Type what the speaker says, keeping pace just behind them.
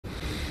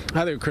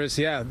Hi there, Chris.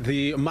 Yeah,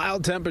 the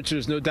mild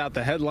temperatures, no doubt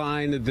the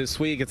headline this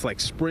week. It's like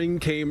spring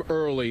came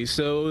early,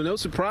 so no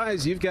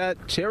surprise. You've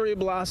got cherry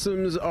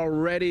blossoms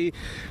already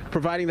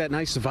providing that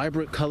nice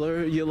vibrant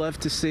color you love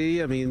to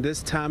see. I mean,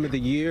 this time of the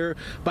year.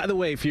 By the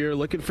way, if you're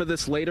looking for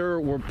this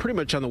later, we're pretty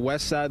much on the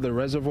west side of the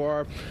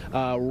reservoir,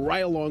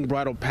 right along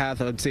Bridle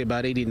Path, I'd say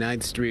about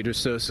 89th Street or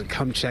so, so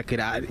come check it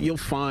out. You'll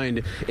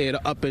find it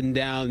up and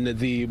down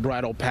the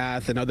Bridle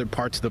Path and other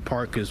parts of the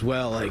park as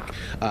well, like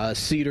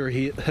Cedar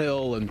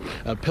Hill and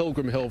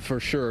Pilgrim Hill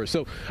for sure.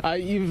 So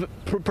you've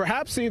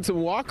perhaps seen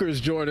some walkers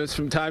join us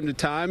from time to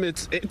time.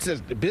 It's a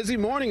busy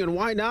morning, and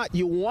why not?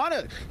 You want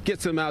to get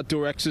some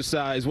outdoor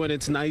exercise when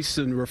it's nice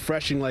and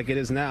refreshing like it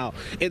is now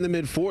in the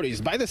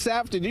mid-40s. By this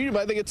afternoon,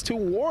 I think it's too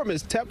warm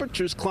as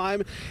temperatures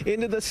climb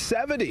into the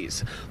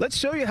 70s. Let's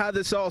show you how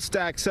this all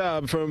stacks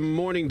up from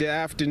morning to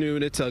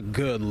afternoon. It's a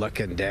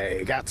good-looking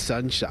day. Got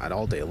sunshine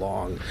all day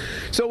long.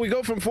 So we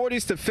go from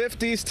 40s to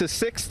 50s to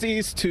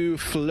 60s to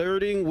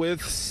flirting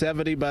with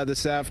 70 by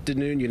this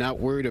afternoon. You're not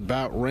worried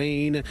about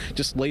rain.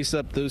 Just lace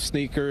up those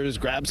sneakers,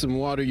 grab some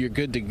water, you're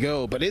good to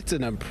go. But it's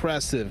an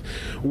impressive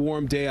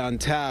warm day on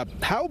tap.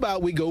 How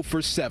about we go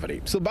for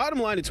 70? So bottom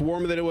line, it's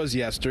warmer than it was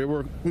yesterday.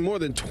 We're more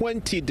than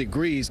 20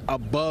 degrees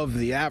above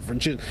the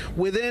average and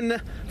within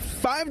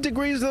 5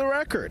 degrees of the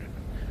record.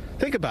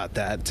 Think about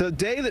that. It's a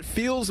day that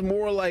feels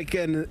more like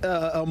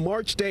a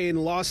March day in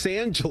Los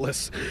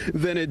Angeles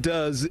than it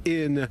does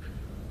in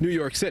New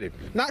York City.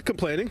 Not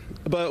complaining,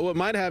 but what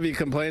might have you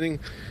complaining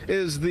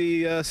is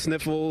the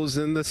sniffles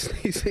and the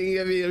sneezing.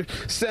 If you're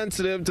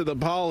sensitive to the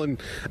pollen,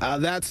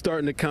 that's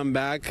starting to come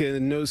back,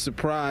 and no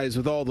surprise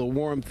with all the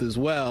warmth as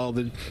well.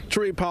 The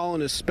tree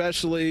pollen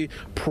especially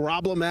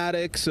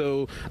problematic,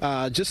 so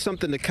just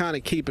something to kind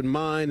of keep in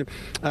mind.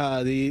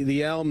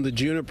 The elm, the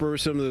juniper,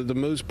 some of the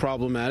most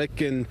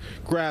problematic, and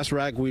grass,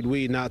 ragweed,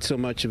 weed, not so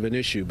much of an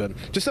issue, but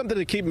just something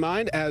to keep in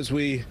mind as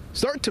we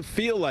start to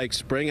feel like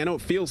spring. I know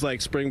it feels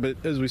like spring, but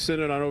as we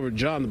send it on over to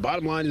John, the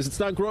bottom line is it's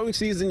not growing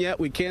season yet.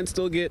 We can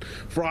still get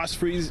frost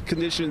freeze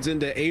conditions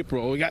into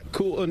April. We got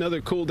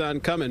another cool down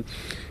coming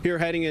here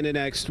heading into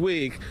next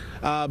week.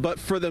 But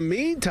for the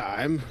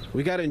meantime,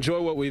 we got to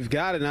enjoy what we've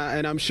got,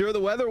 and I'm sure the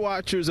weather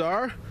watchers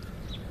are.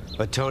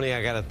 But Tony,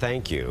 I got to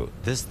thank you.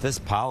 This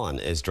pollen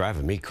is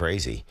driving me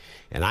crazy,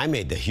 and I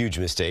made the huge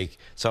mistake.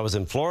 So I was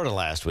in Florida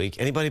last week.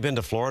 Anybody been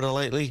to Florida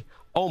lately?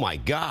 Oh my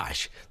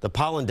gosh, the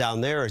pollen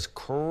down there is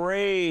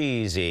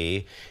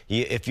crazy.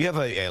 If you have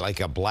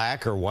like a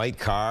black or white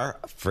car,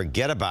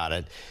 forget about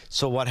it.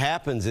 So what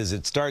happens is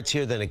it starts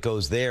here, then it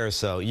goes there,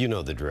 so you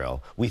know the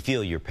drill. We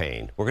feel your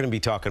pain. We're going to be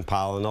talking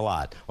pollen a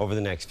lot over the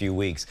next few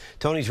weeks.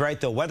 Tony's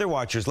right, though. Weather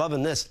watchers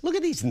loving this. Look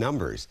at these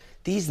numbers.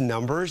 These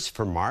numbers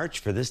for March,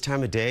 for this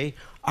time of day,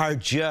 are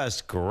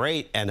just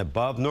great and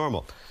above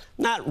normal.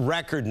 Not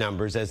record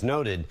numbers, as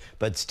noted,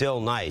 but still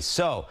nice.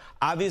 So,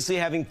 obviously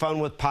having fun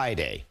with Pie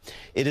Day.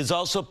 It is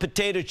also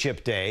Potato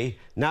Chip Day.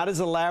 Not as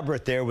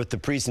elaborate there with the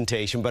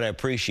presentation, but I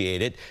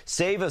appreciate it.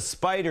 Save a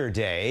Spider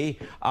Day.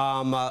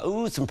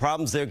 Some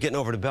problems there getting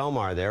over to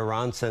Belmar there.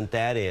 Ron sent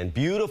that in.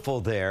 Beautiful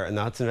there in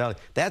the Hudson Valley.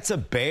 That's a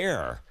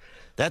bear.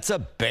 That's a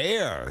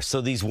bear. So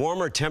these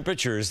warmer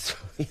temperatures,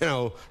 you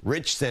know,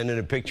 Rich sent in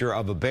a picture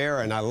of a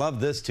bear, and I love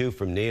this too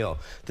from Neil.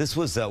 This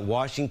was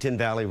Washington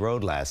Valley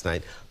Road last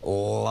night.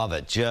 Love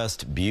it.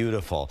 Just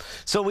beautiful.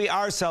 So we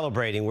are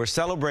celebrating. We're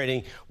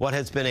celebrating what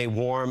has been a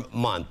warm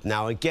month.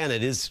 Now, again,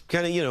 it is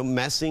kind of, you know,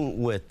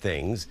 messing with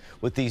things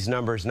with these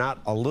numbers,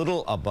 not a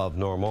little above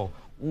normal,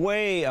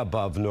 way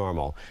above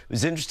normal. It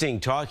was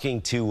interesting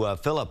talking to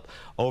Philip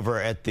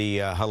over at the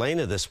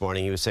Helena this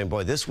morning. He was saying,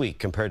 boy, this week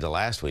compared to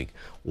last week,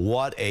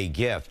 what a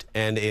gift,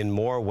 and in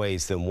more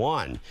ways than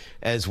one.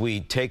 As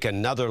we take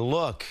another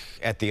look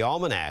at the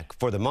almanac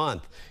for the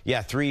month,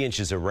 yeah, 3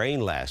 inches of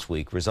rain last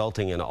week,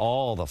 resulting in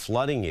all the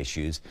flooding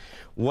issues.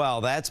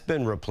 Well, that's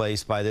been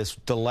replaced by this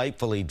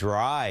delightfully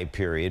dry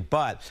period,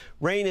 but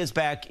rain is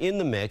back in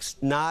the mix,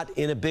 not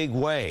in a big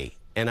way.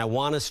 And I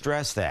want to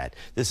stress that.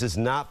 This is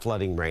not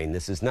flooding rain.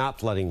 This is not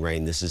flooding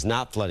rain. This is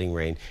not flooding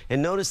rain.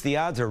 And notice the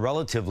odds are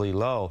relatively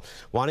low.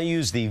 Want to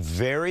use the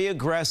very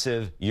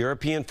aggressive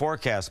European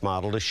forecast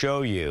model to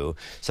show you.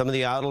 Some of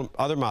the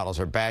other models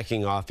are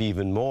backing off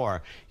even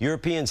more.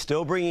 European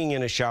still bringing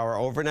in a shower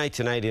overnight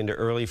tonight into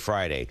early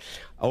Friday.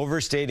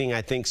 Overstating,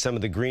 I think, some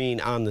of the green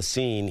on the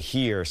scene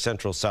here,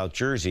 central South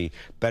Jersey.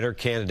 Better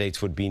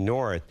candidates would be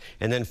north.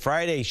 And then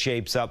Friday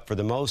shapes up for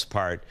the most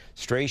part.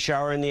 Stray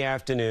shower in the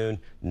afternoon,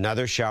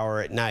 another shower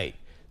at night.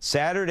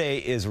 Saturday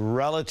is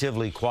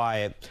relatively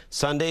quiet.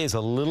 Sunday is a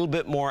little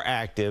bit more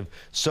active.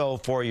 So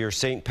for your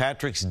St.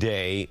 Patrick's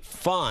Day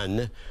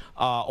fun,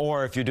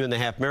 or if you're doing the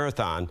half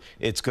marathon,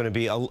 it's going to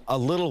be a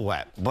little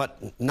wet,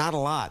 but not a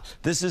lot.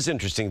 This is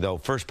interesting, though.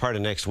 First part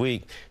of next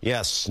week,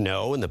 yes,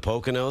 snow in the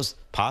Poconos,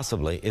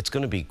 possibly. It's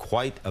going to be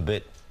quite a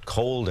bit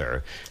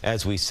colder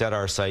as we set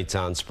our sights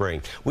on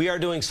spring. We are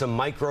doing some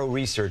micro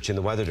research in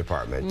the weather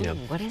department.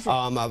 What is it?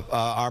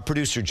 Our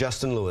producer,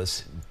 Justin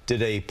Lewis,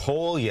 did a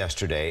poll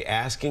yesterday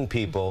asking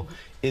people,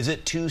 is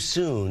it too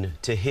soon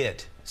to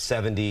hit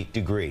 70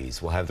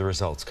 degrees? We'll have the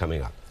results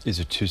coming up. Is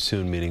it too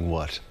soon, meaning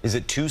what? Is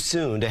it too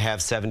soon to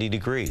have 70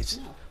 degrees?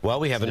 Well,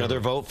 we have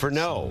another vote for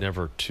no.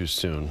 Never too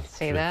soon.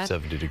 See that?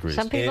 70 degrees.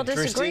 Some people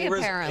disagree,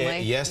 apparently.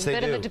 Yes, they do.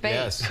 A bit of a debate.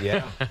 Yes,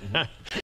 yeah.